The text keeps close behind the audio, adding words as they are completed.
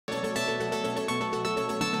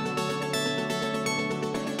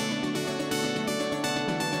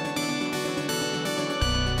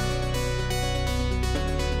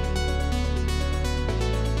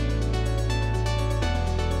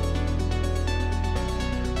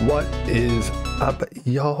What is up,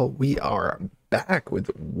 y'all? We are back with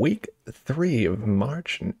week 3 of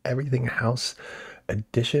March and Everything House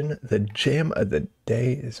edition. The jam of the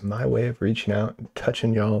day is my way of reaching out and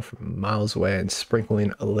touching y'all from miles away and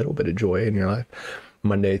sprinkling a little bit of joy in your life.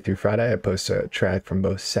 Monday through Friday, I post a track from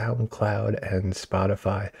both SoundCloud and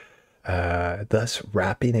Spotify, thus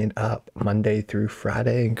wrapping it up Monday through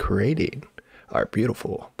Friday and creating our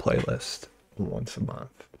beautiful playlist once a month.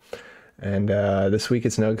 And this week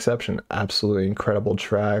it's no exception. Absolutely incredible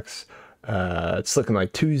tracks. It's looking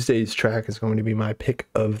like Tuesday's track is going to be my pick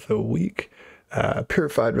of the week.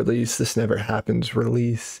 Purified release, This Never Happens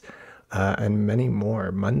release, and many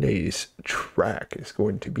more. Monday's track is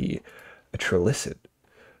going to be a Trilucid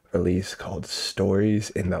release called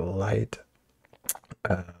Stories in the Light.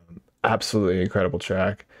 Absolutely incredible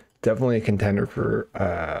track. Definitely a contender for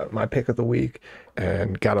my pick of the week,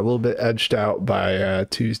 and got a little bit edged out by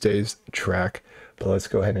Tuesday's track. But let's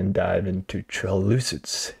go ahead and dive into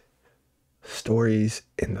Trilucid's Stories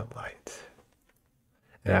in the Light.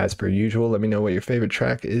 And as per usual, let me know what your favorite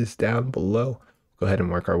track is down below. Go ahead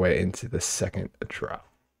and work our way into the second drop.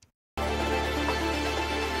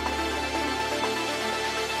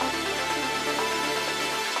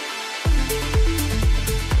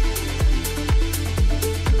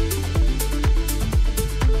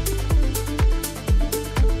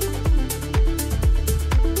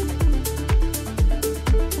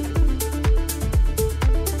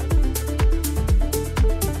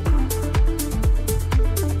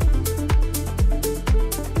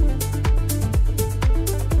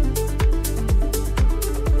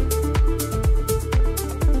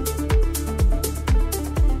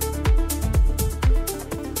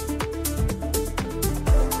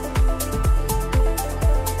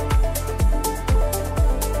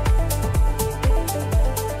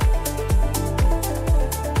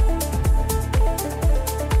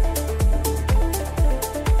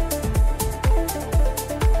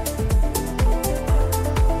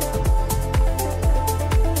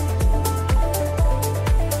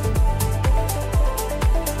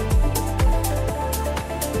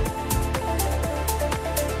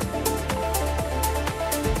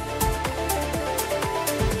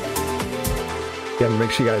 Again,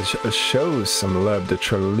 make sure you guys show some love to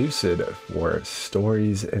Trilucid for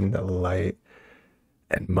Stories in the Light,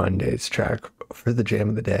 and Monday's track for the jam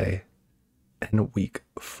of the day and week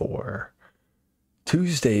 4.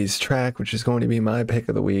 Tuesday's track, which is going to be my pick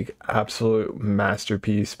of the week, absolute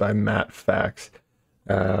masterpiece by Matt Fax.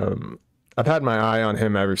 I've had my eye on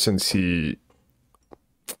him ever since he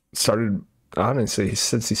started, honestly,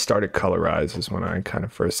 since he started Colorize is when I kind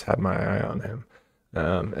of first had my eye on him.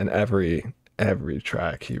 And every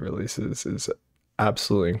track he releases is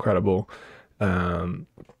absolutely incredible. This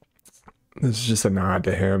is just a nod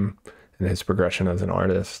to him and his progression as an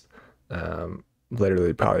artist.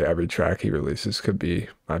 Literally probably every track he releases could be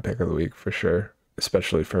my pick of the week for sure,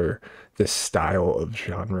 especially for this style of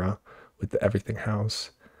genre with the Everything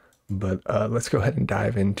House. But let's go ahead and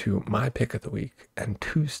dive into my pick of the week and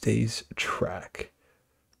Tuesday's track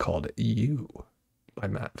called You by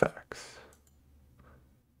Matt Fax.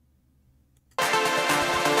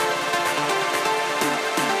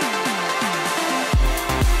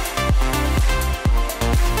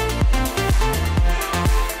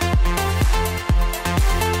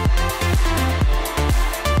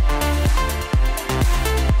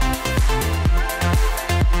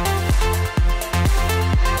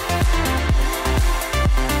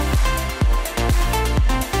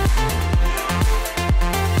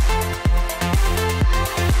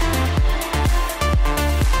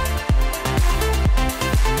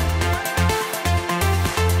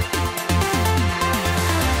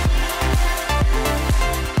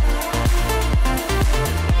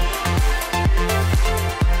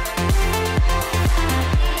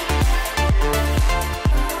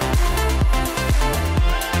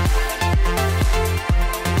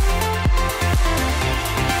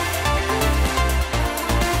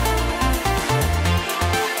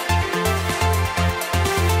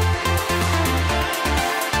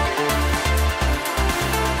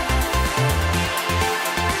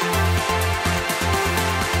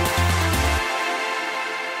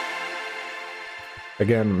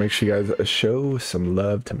 Again, make sure you guys show some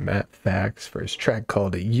love to Matt Fax for his track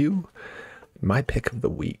called You. My pick of the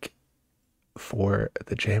week for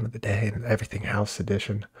the jam of the day and Everything House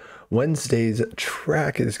edition. Wednesday's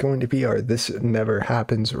track is going to be our This Never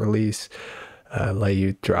Happens release. Lay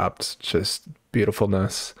You dropped just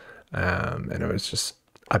beautifulness. And it was just,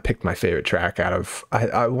 I picked my favorite track out of,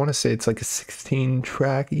 I want to say it's like a 16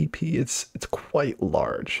 track EP. It's quite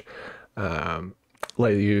large.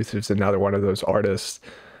 Lay Youth is another one of those artists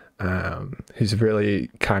He's really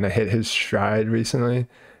kind of hit his stride recently.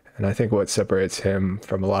 And I think what separates him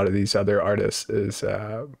from a lot of these other artists is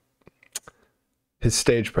his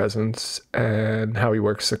stage presence and how he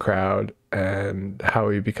works the crowd and how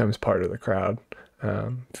he becomes part of the crowd.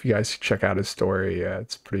 If you guys check out his story,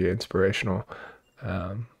 it's pretty inspirational.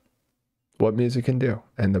 What music can do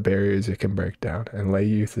and the barriers it can break down. And Lay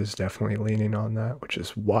Youth is definitely leaning on that, which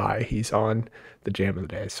is why he's on the Jam of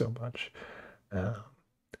the Day so much.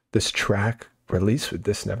 This track released with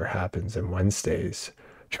This Never Happens, and Wednesday's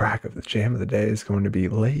track of the Jam of the Day is going to be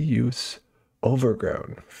Lay Youth's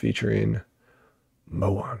Overgrown featuring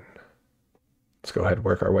MØØNE. Let's go ahead and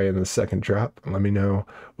work our way into the second drop and let me know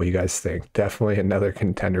what you guys think. Definitely another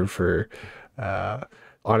contender for,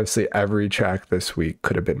 honestly, every track this week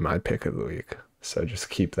could have been my pick of the week. So just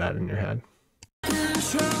keep that in your head.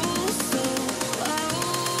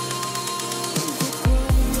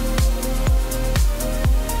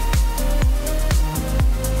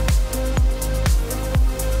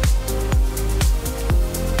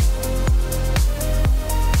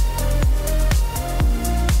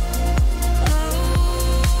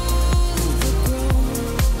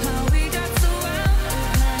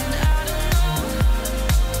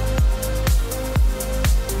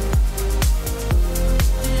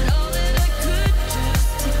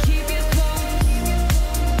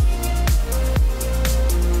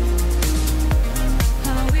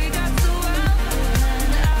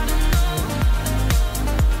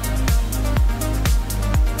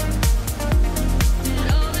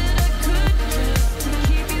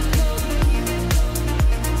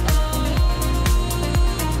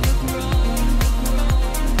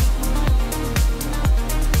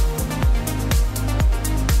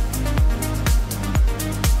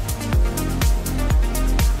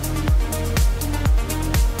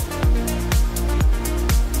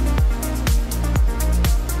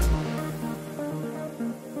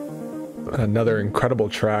 Another incredible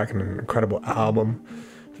track and an incredible album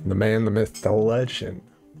from the man, the myth, the legend,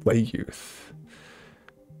 Lay Youth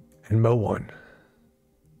and MØØNE.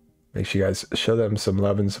 Make sure you guys show them some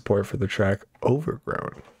love and support for the track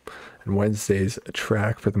Overgrown. And Wednesday's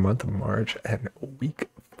track for the month of March and week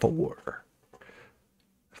 4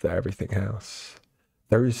 of the Everything House.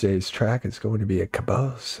 Thursday's track is going to be a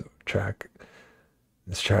Kasbo track.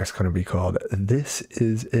 This track's going to be called This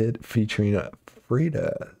Is It, featuring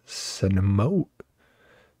Frida, Sundemo.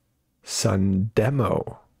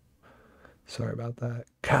 Sorry about that.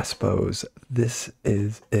 Kasbo's This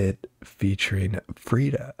Is It, featuring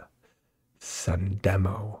Frida,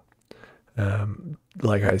 Sundemo.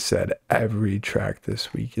 Like I said, every track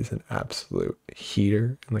this week is an absolute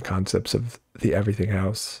heater in the concepts of the Everything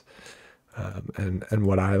House, and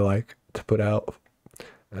what I like to put out.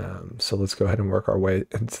 So let's go ahead and work our way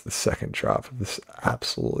into the second drop of this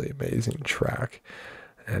absolutely amazing track.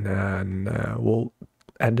 And then we'll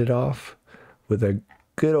end it off with a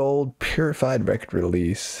good old Purified record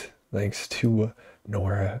release, thanks to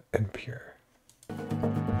Nora and Pure.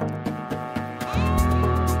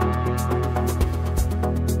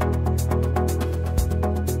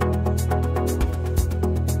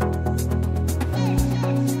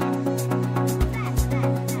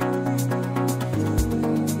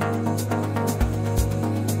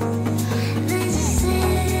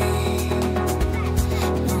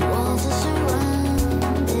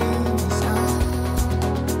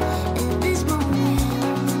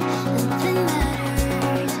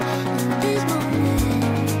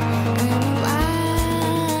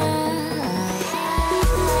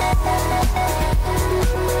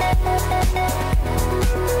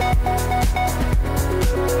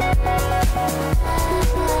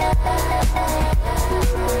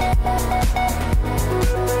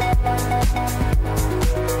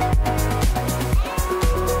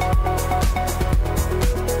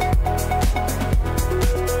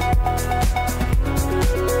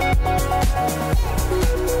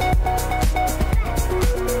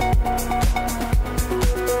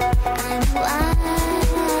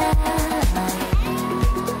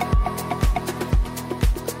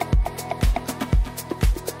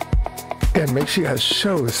 And make sure you guys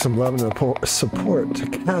show some love and support to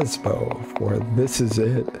Kasbo for This Is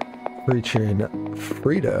It, featuring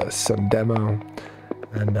Frida, Sundemo,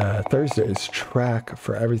 and Thursday's track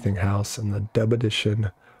for Everything House in the dub edition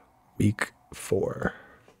week 4.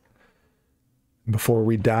 Before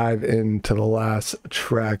we dive into the last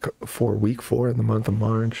track for week 4 in the month of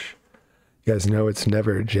March, you guys know it's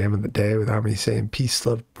never a jam of the day without me saying peace,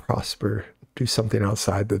 love, prosper. Do something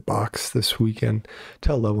outside the box this weekend.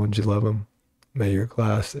 Tell loved ones you love them. May your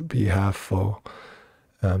glass be half full.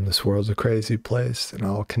 This world's a crazy place, and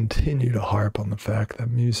I'll continue to harp on the fact that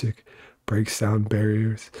music breaks down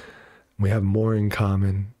barriers. We have more in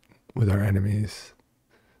common with our enemies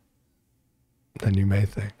than you may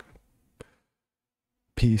think.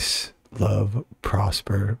 Peace, love,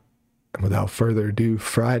 prosper. And without further ado,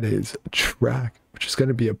 Friday's track, which is going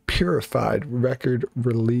to be a Purified record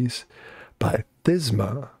release by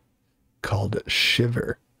Thysma called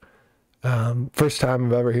Shiver. First time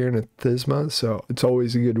I've ever heard of Thysma, so it's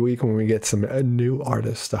always a good week when we get some new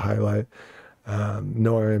artists to highlight.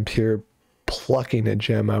 Nora and Pure plucking a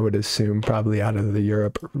gem, I would assume, probably out of the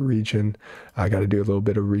Europe region. I got to do a little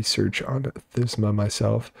bit of research on Thysma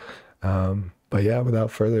myself. But yeah,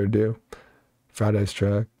 without further ado, Friday's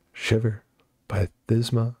track, Shiver by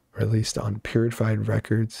Thysma, released on Purified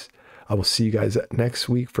Records. I will see you guys next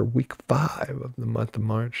week for week 5 of the month of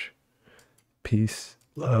March. Peace,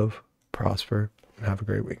 love, prosper, and have a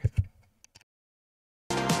great weekend.